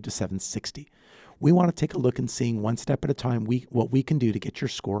 740 to 760. We want to take a look and seeing one step at a time what we can do to get your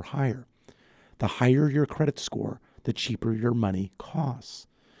score higher. The higher your credit score, the cheaper your money costs.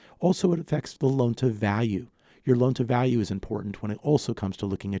 Also, it affects the loan to value. Your loan to value is important when it also comes to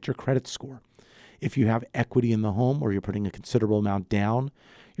looking at your credit score. If you have equity in the home or you're putting a considerable amount down,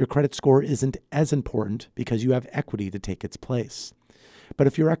 your credit score isn't as important because you have equity to take its place. But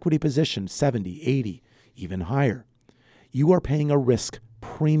if your equity position 70, 80, even higher, you are paying a risk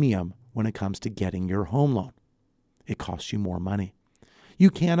premium when it comes to getting your home loan. It costs you more money.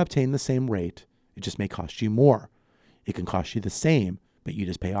 You can obtain the same rate. It just may cost you more. It can cost you the same, but you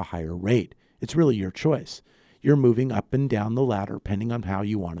just pay a higher rate. It's really your choice. You're moving up and down the ladder depending on how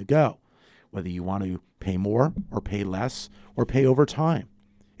you want to go. Whether you want to pay more or pay less or pay over time.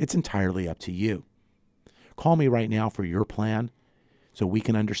 It's entirely up to you. Call me right now for your plan so we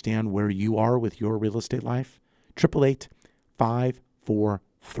can understand where you are with your real estate life.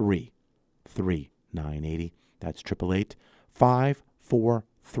 888-543-3980. That's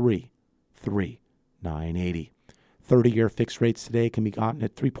 888-543-3980. 30-year fixed rates today can be gotten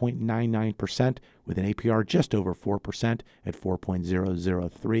at 3.99% with an APR just over 4% at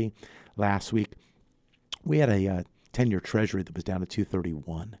 4.003. Last week, we had a 10-year treasury that was down to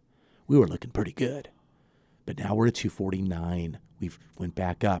 231. We were looking pretty good. But now we're at 249. We've went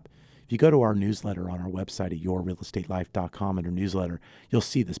back up. If you go to our newsletter on our website at yourrealestatelife.com under newsletter, you'll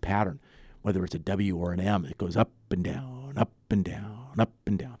see this pattern. Whether it's a W or an M, it goes up and down, up and down, up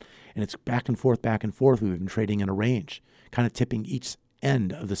and down. And it's back and forth, back and forth. We've been trading in a range, kind of tipping each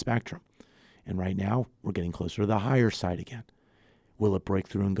end of the spectrum. And right now, we're getting closer to the higher side again. Will it break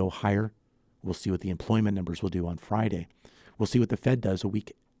through and go higher? We'll see what the employment numbers will do on Friday. We'll see what the Fed does a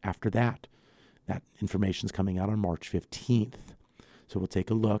week after that. That information's coming out on March 15th. So we'll take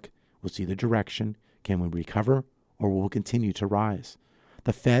a look. We'll see the direction. Can we recover or will we continue to rise?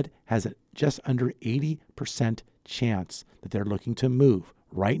 The Fed has a just under 80% chance that they're looking to move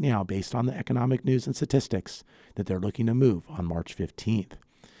right now based on the economic news and statistics that they're looking to move on March 15th.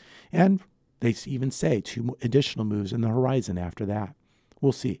 And they even say 2 additional moves in the horizon after that.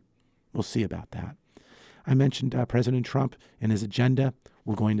 We'll see. We'll see about that. I mentioned President Trump and his agenda.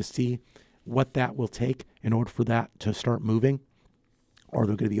 We're going to see what that will take in order for that to start moving. Are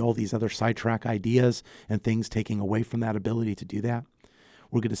there going to be all these other sidetrack ideas and things taking away from that ability to do that?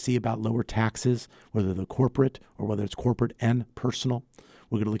 We're going to see about lower taxes, whether they're corporate or whether it's corporate and personal.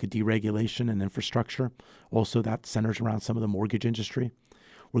 We're going to look at deregulation and infrastructure. Also, that centers around some of the mortgage industry.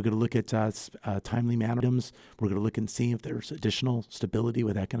 We're going to look at timely mannerisms. We're going to look and see if there's additional stability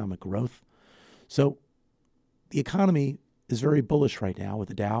with economic growth. So the economy is very bullish right now with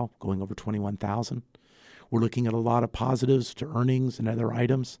the Dow going over 21,000. We're looking at a lot of positives to earnings and other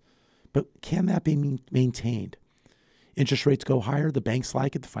items. But can that be maintained? Interest rates go higher. The banks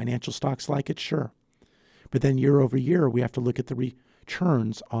like it. The financial stocks like it. Sure. But then year over year, we have to look at the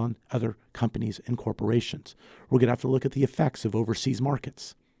returns on other companies and corporations. We're going to have to look at the effects of overseas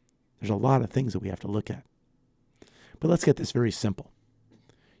markets. There's a lot of things that we have to look at. But let's get this very simple.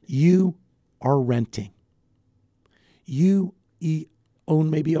 You are renting. You own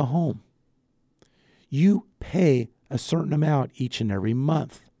maybe a home. You pay a certain amount each and every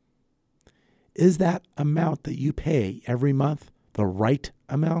month. Is that amount that you pay every month the right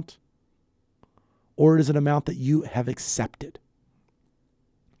amount? Or is it an amount that you have accepted?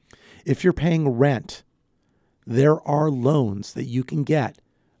 If you're paying rent, there are loans that you can get.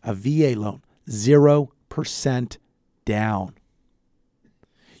 A VA loan, 0% down.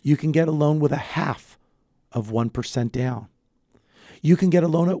 You can get a loan with a half of 1% down. You can get a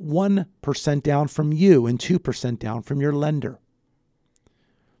loan at 1% down from you and 2% down from your lender.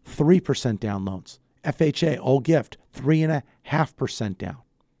 3% down loans. FHA, all gift, 3.5% down.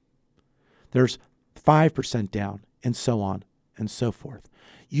 There's 5% down, and so on and so forth.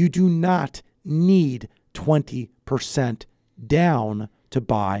 You do not need 20% down to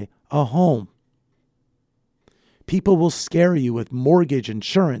buy a home. People will scare you with mortgage,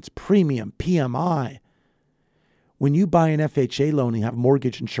 insurance, premium, PMI. When you buy an FHA loan and you have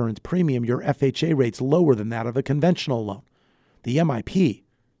mortgage, insurance, premium, your FHA rate's lower than that of a conventional loan. The MIP,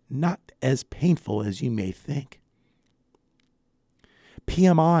 not as painful as you may think.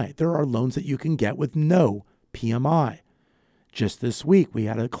 PMI, there are loans that you can get with no PMI. Just this week, we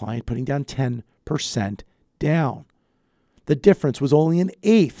had a client putting down 10% down. The difference was only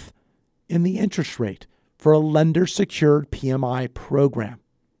 1/8 in the interest rate for a lender-secured PMI program.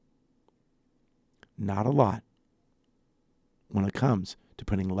 Not a lot when it comes to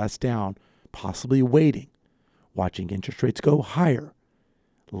putting less down, possibly waiting, watching interest rates go higher,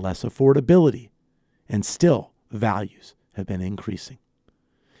 less affordability, and still values have been increasing.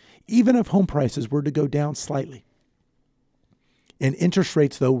 Even if home prices were to go down slightly and interest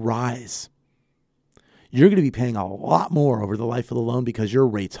rates, though, rise, you're going to be paying a lot more over the life of the loan because your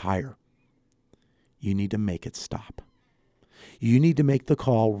rate's higher. You need to make it stop. You need to make the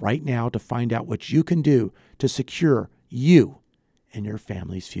call right now to find out what you can do to secure you and your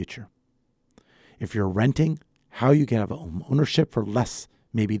family's future. If you're renting, how you can have home ownership for less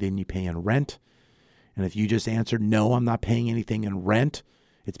maybe than you pay in rent. And if you just answered, no, I'm not paying anything in rent,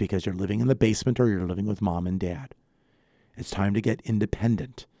 it's because you're living in the basement or you're living with mom and dad. It's time to get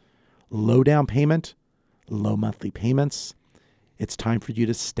independent. Low down payment, low monthly payments. It's time for you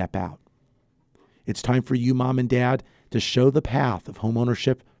to step out. It's time for you, mom and dad, to show the path of home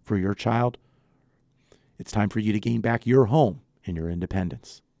ownership for your child. It's time for you to gain back your home and your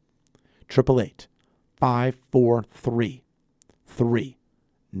independence.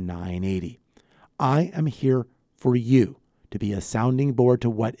 888-543-3980. I am here for you to be a sounding board to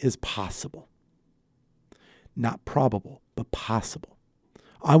what is possible. Not probable, but possible.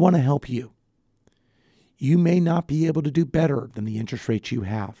 I want to help you. You may not be able to do better than the interest rates you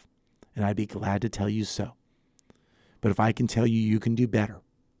have, and I'd be glad to tell you so. But if I can tell you you can do better,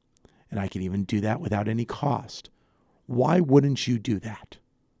 and I can even do that without any cost, why wouldn't you do that?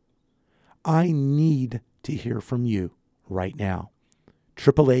 I need to hear from you right now.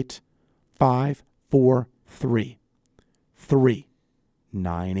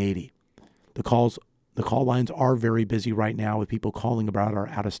 888-543-3980. The call lines are very busy right now with people calling about our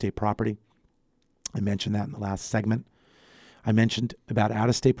out-of-state property. I mentioned that in the last segment. I mentioned about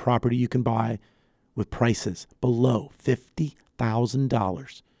out-of-state property you can buy with prices below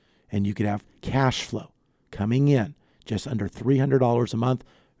 $50,000, and you could have cash flow coming in just under $300 a month.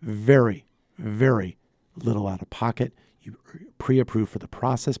 Very, very little out of pocket. You pre-approve for the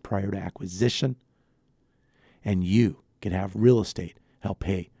process prior to acquisition, and you can have real estate help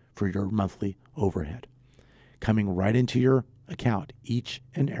pay for your monthly overhead, coming right into your account each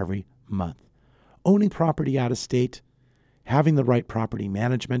and every month. Owning property out of state, having the right property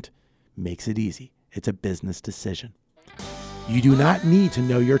management makes it easy. It's a business decision. You do not need to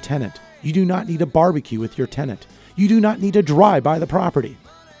know your tenant. You do not need a barbecue with your tenant. You do not need to drive by the property.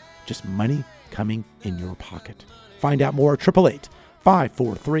 Just money coming in your pocket. Find out more at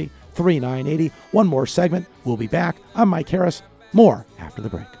 888-543-3980. One more segment. We'll be back. I'm Mike Harris. More after the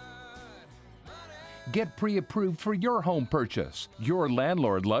break. Get pre-approved for your home purchase. Your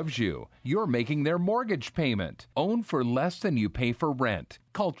landlord loves you. You're making their mortgage payment. Own for less than you pay for rent.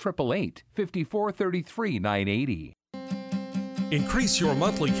 Call 888-543-3980. Increase your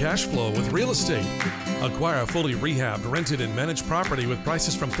monthly cash flow with real estate. Acquire a fully rehabbed, rented, and managed property with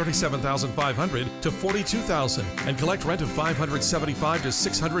prices from $37,500 to $42,000 and collect rent of $575 to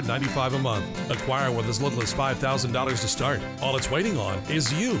 $695 a month. Acquire with as little as $5,000 to start. All it's waiting on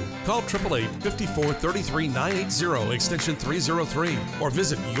is you. Call 888-543-3980 extension 303 or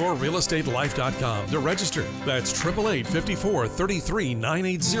visit yourrealestatelife.com to register. That's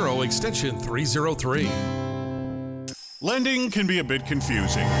 888-543-3980 extension 303. Lending can be a bit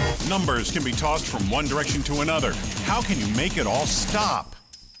confusing. Numbers can be tossed from one direction to another. How can you make it all stop?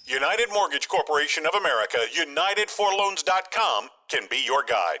 United Mortgage Corporation of America, UnitedForLoans.com can be your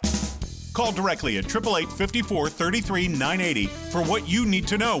guide. Call directly at 888-543-3980 for what you need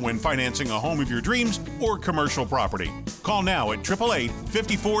to know when financing a home of your dreams or commercial property. Call now at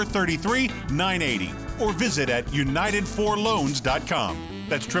 888-543-3980 or visit at UnitedForLoans.com.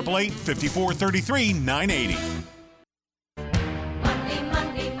 That's 888-543-3980.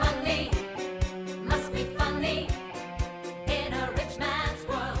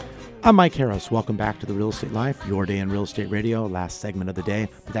 I'm Mike Harris. Welcome back to The Real Estate Life, your day in real estate radio, last segment of the day.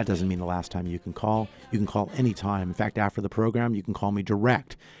 But that doesn't mean the last time you can call. You can call anytime. In fact, after the program, you can call me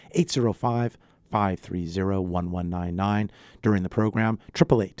direct, 888-530-1199 during the program.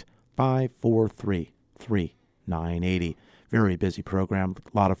 888-543-3980. Very busy program.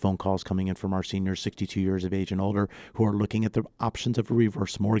 A lot of phone calls coming in from our seniors, 62 years of age and older, who are looking at the options of a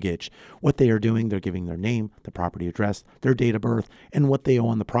reverse mortgage. What they are doing, they're giving their name, the property address, their date of birth, and what they owe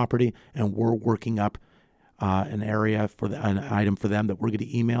on the property, and we're working up an area for an item for them that we're going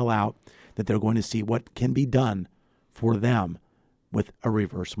to email out that they're going to see what can be done for them with a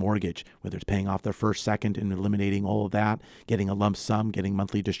reverse mortgage, whether it's paying off their first, second, and eliminating all of that, getting a lump sum, getting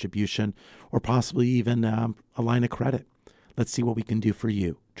monthly distribution, or possibly even a line of credit. Let's see what we can do for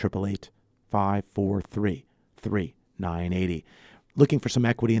you. 888-543-3980. Looking for some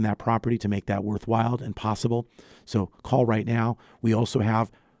equity in that property to make that worthwhile and possible. So call right now. We also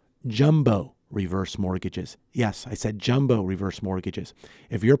have jumbo reverse mortgages. Yes, I said jumbo reverse mortgages.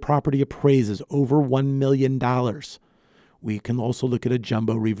 If your property appraises over $1 million, we can also look at a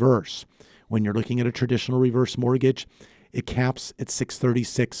jumbo reverse. When you're looking at a traditional reverse mortgage, it caps at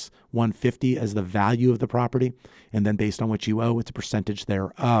 $636,150 as the value of the property, and then based on what you owe, it's a percentage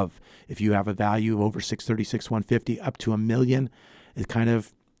thereof. If you have a value of over $636,150 up to $1 million, it's kind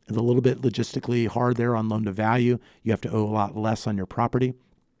of a little bit logistically hard there on loan to value. You have to owe a lot less on your property,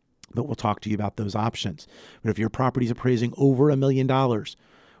 but we'll talk to you about those options. But if your property is appraising over $1 million,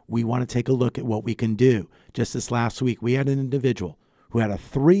 we want to take a look at what we can do. Just this last week, we had an individual who had a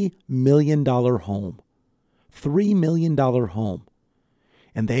 $3 million home. $3 million home,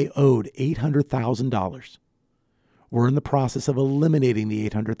 and they owed $800,000. We're in the process of eliminating the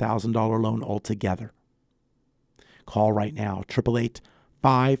 $800,000 loan altogether. Call right now,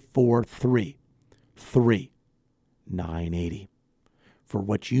 888-543-3980 for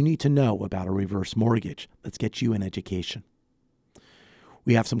what you need to know about a reverse mortgage. Let's get you an education.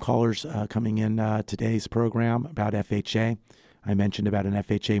 We have some callers coming in today's program about FHA. I mentioned about an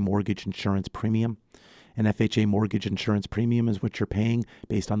FHA mortgage insurance premium. An FHA mortgage insurance premium is what you're paying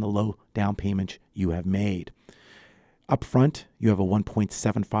based on the low down payment you have made. Up front, you have a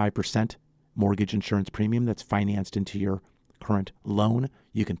 1.75% mortgage insurance premium that's financed into your current loan.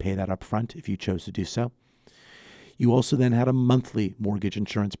 You can pay that up front if you chose to do so. You also then had a monthly mortgage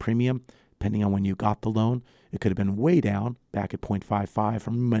insurance premium, depending on when you got the loan. It could have been way down, back at 0.55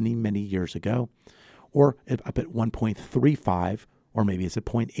 from many, many years ago, or up at 1.35, or maybe it's at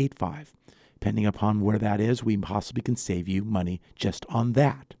 0.85. Depending upon where that is, we possibly can save you money just on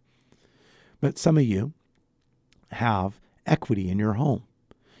that. But some of you have equity in your home.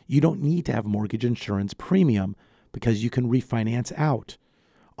 You don't need to have mortgage insurance premium because you can refinance out.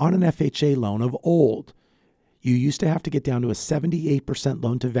 On an FHA loan of old, you used to have to get down to a 78%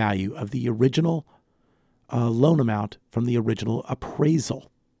 loan to value of the original loan amount from the original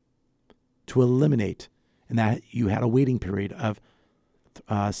appraisal to eliminate, and that you had a waiting period of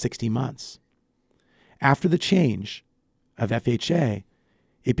 60 months. After the change of FHA,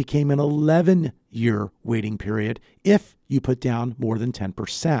 it became an 11-year waiting period if you put down more than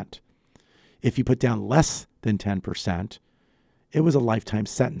 10%. If you put down less than 10%, it was a lifetime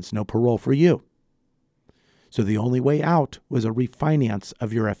sentence, no parole for you. So the only way out was a refinance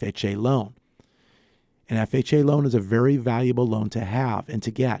of your FHA loan. An FHA loan is a very valuable loan to have and to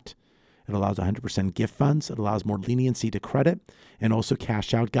get. It allows 100% gift funds. It allows more leniency to credit and also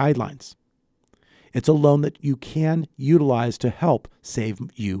cash out guidelines. It's a loan that you can utilize to help save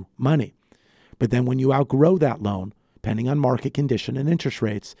you money. But then when you outgrow that loan, depending on market condition and interest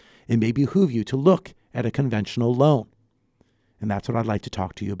rates, it may behoove you to look at a conventional loan. And that's what I'd like to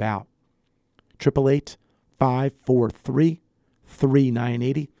talk to you about.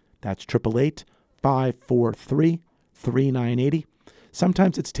 888-543-3980. That's 888-543-3980.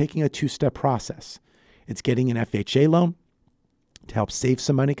 Sometimes it's taking a two-step process. It's getting an FHA loan to help save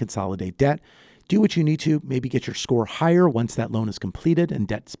some money, consolidate debt, do what you need to, maybe get your score higher once that loan is completed and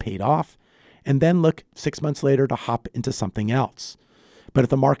debt's paid off, and then look 6 months later to hop into something else. But if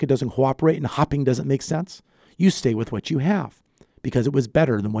the market doesn't cooperate and hopping doesn't make sense, you stay with what you have because it was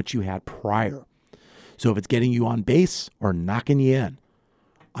better than what you had prior. So if it's getting you on base or knocking you in,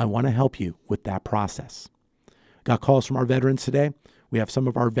 I want to help you with that process. Got calls from our veterans today. We have some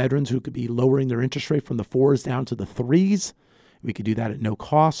of our veterans who could be lowering their interest rate from the 4s down to the 3s. We could do that at no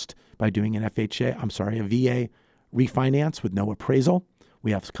cost by doing a VA refinance with no appraisal.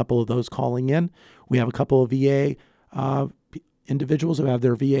 We have a couple of those calling in. We have a couple of VA individuals who have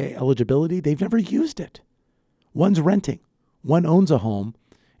their VA eligibility. They've never used it. One's renting. One owns a home,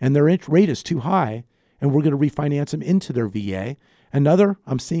 and their rate is too high, and we're going to refinance them into their VA. Another,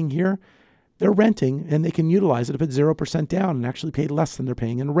 I'm seeing here, they're renting, and they can utilize it if it's 0% down and actually pay less than they're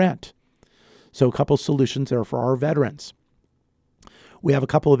paying in rent. So a couple solutions there for our veterans. We have a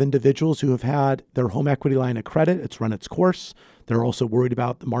couple of individuals who have had their home equity line of credit. It's run its course. They're also worried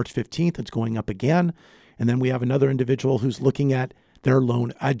about the March 15th. It's going up again. And then we have another individual who's looking at their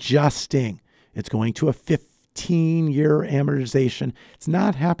loan adjusting. It's going to a 15-year amortization. It's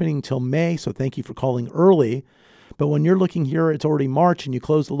not happening till May, so thank you for calling early. But when you're looking here, it's already March and you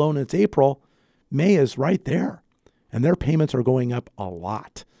close the loan and it's April. May is right there. And their payments are going up a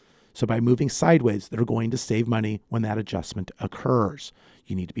lot. So by moving sideways, they're going to save money when that adjustment occurs.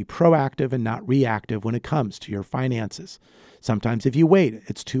 You need to be proactive and not reactive when it comes to your finances. Sometimes if you wait,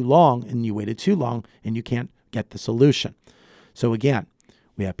 it's too long and you waited too long and you can't get the solution. So again,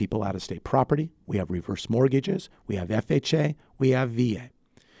 we have people out of state property, we have reverse mortgages, we have FHA, we have VA.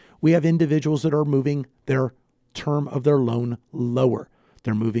 We have individuals that are moving their term of their loan lower.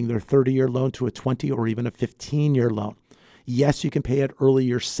 They're moving their 30-year loan to a 20 or even a 15-year loan. Yes, you can pay it early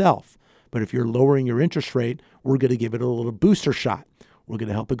yourself, but if you're lowering your interest rate, we're going to give it a little booster shot. We're going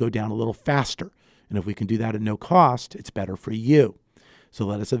to help it go down a little faster. And if we can do that at no cost, it's better for you. So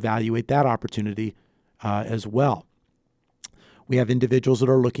let us evaluate that opportunity as well. We have individuals that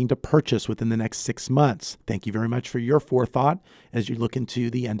are looking to purchase within the next 6 months. Thank you very much for your forethought as you look into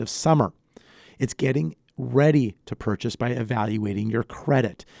the end of summer. It's getting ready to purchase by evaluating your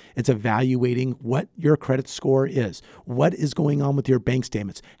credit. It's evaluating what your credit score is. What is going on with your bank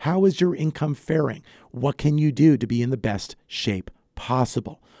statements? How is your income faring? What can you do to be in the best shape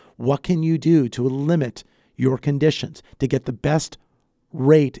possible? What can you do to limit your conditions to get the best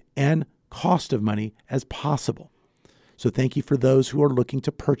rate and cost of money as possible? So thank you for those who are looking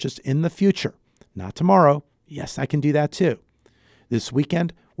to purchase in the future. Not tomorrow. Yes, I can do that too. This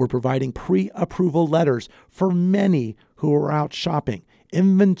weekend, we're providing pre-approval letters for many who are out shopping.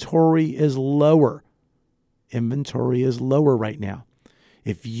 Inventory is lower. Inventory is lower right now.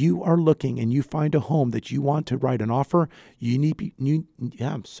 If you are looking and you find a home that you want to write an offer, you need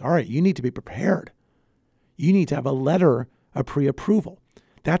to be prepared. You need to have a letter of pre-approval.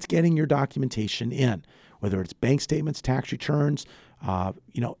 That's getting your documentation in, whether it's bank statements, tax returns,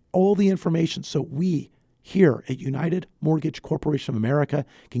 all the information. So we here at United Mortgage Corporation of America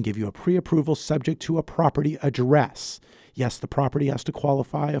can give you a pre-approval subject to a property address. Yes, the property has to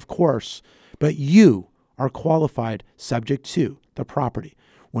qualify, of course, but you are qualified subject to the property.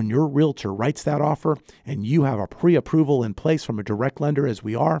 When your realtor writes that offer and you have a pre-approval in place from a direct lender as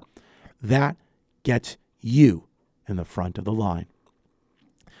we are, that gets you in the front of the line.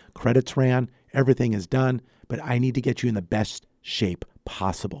 Credits ran, everything is done, but I need to get you in the best shape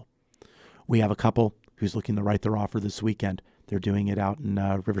possible. We have a couple who's looking to write their offer this weekend. They're doing it out in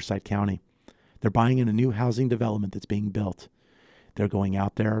Riverside County. They're buying in a new housing development that's being built. They're going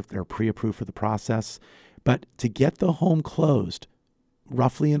out there. They're pre-approved for the process. But to get the home closed,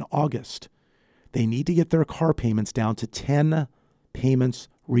 roughly in August, they need to get their car payments down to 10 payments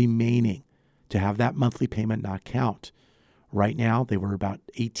remaining to have that monthly payment not count. Right now, they were about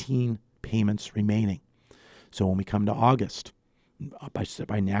 18 payments remaining. So when we come to August,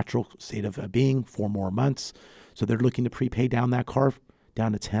 by natural state of being, 4 more months. So they're looking to prepay down that car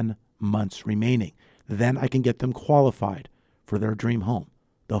down to 10 months remaining. Then I can get them qualified for their dream home,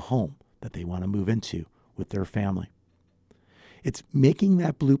 the home that they want to move into with their family. It's making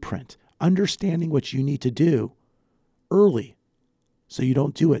that blueprint, understanding what you need to do early so you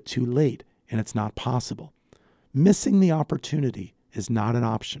don't do it too late and it's not possible. Missing the opportunity is not an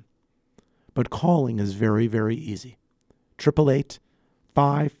option, but calling is very, very easy.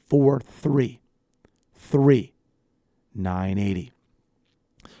 888-543-3980.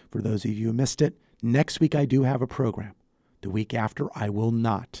 For those of you who missed it, next week I do have a program. The week after, I will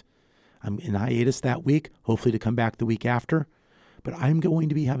not. I'm in hiatus that week, hopefully to come back the week after. But I'm going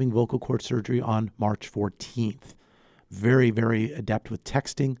to be having vocal cord surgery on March 14th. Very, very adept with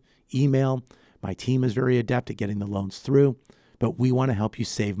texting, email. My team is very adept at getting the loans through. But we want to help you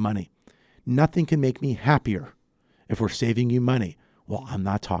save money. Nothing can make me happier if we're saving you money. Well, I'm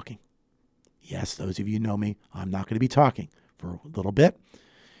not talking. Yes, those of you know me, I'm not going to be talking for a little bit,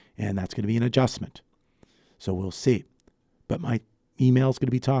 and that's going to be an adjustment. So we'll see. But my email is going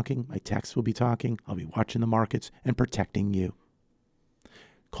to be talking, my text will be talking, I'll be watching the markets and protecting you.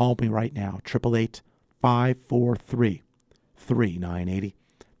 Call me right now, 888-543-3980.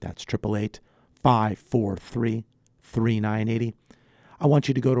 That's 888-543-3980. I want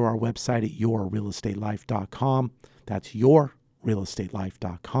you to go to our website at yourrealestatelife.com. That's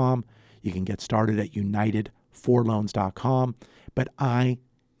yourrealestatelife.com. You can get started at unitedforloans.com. But I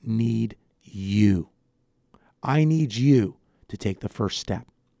need you. I need you to take the first step.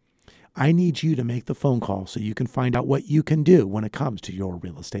 I need you to make the phone call so you can find out what you can do when it comes to your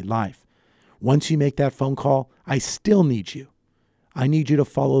real estate life. Once you make that phone call, I still need you. I need you to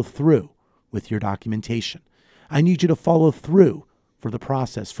follow through with your documentation. I need you to follow through for the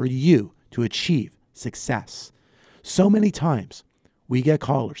process for you to achieve success. So many times we get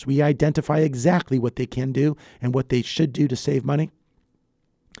callers. We identify exactly what they can do and what they should do to save money.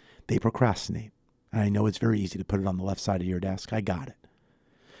 They procrastinate. And I know it's very easy to put it on the left side of your desk. I got it.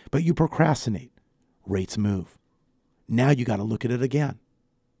 But you procrastinate. Rates move. Now you got to look at it again.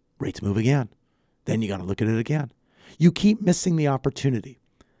 Rates move again. Then you got to look at it again. You keep missing the opportunity.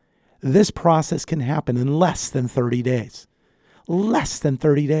 This process can happen in less than 30 days. Less than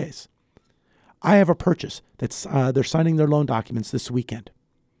 30 days. I have a purchase that's they're signing their loan documents this weekend.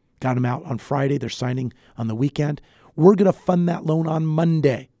 Got them out on Friday. They're signing on the weekend. We're going to fund that loan on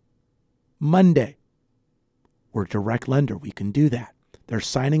Monday. Monday. We're a direct lender. We can do that. They're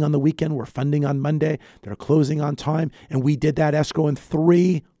signing on the weekend. We're funding on Monday. They're closing on time. And we did that escrow in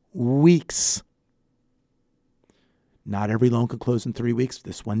 3 weeks. Not every loan can close in 3 weeks.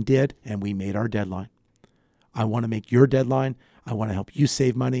 This one did, and we made our deadline. I want to make your deadline. I want to help you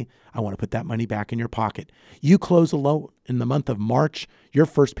save money. I want to put that money back in your pocket. You close a loan in the month of March, your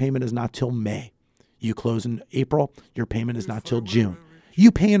first payment is not till May. You close in April, your payment is not till June.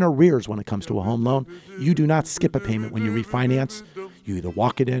 You pay in arrears when it comes to a home loan. You do not skip a payment when you refinance. You either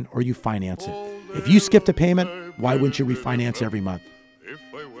walk it in or you finance it. If you skipped a payment, why wouldn't you refinance every month?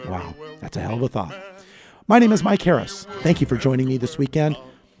 Wow, that's a hell of a thought. My name is Mike Harris. Thank you for joining me this weekend.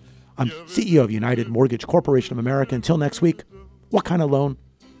 I'm CEO of United Mortgage Corporation of America. Until next week, what kind of loan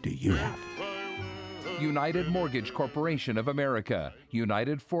do you have? United Mortgage Corporation of America,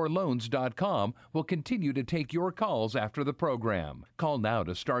 UnitedForLoans.com will continue to take your calls after the program. Call now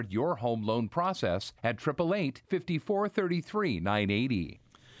to start your home loan process at 888-5433-980.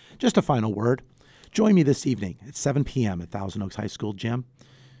 Just a final word. Join me this evening at 7 p.m. at Thousand Oaks High School Gym.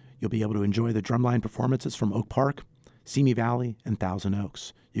 You'll be able to enjoy the drumline performances from Oak Park, Simi Valley, and Thousand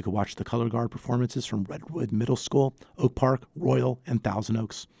Oaks. You can watch the color guard performances from Redwood Middle School, Oak Park, Royal, and Thousand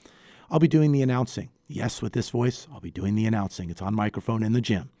Oaks. I'll be doing the announcing. Yes, with this voice, I'll be doing the announcing. It's on microphone in the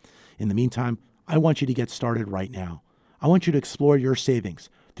gym. In the meantime, I want you to get started right now. I want you to explore your savings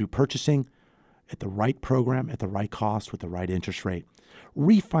through purchasing at the right program, at the right cost, with the right interest rate.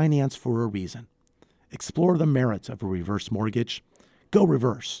 Refinance for a reason. Explore the merits of a reverse mortgage. Go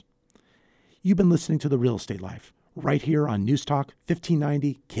reverse. You've been listening to The Real Estate Life right here on News Talk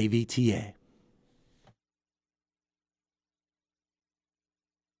 1590 KVTA.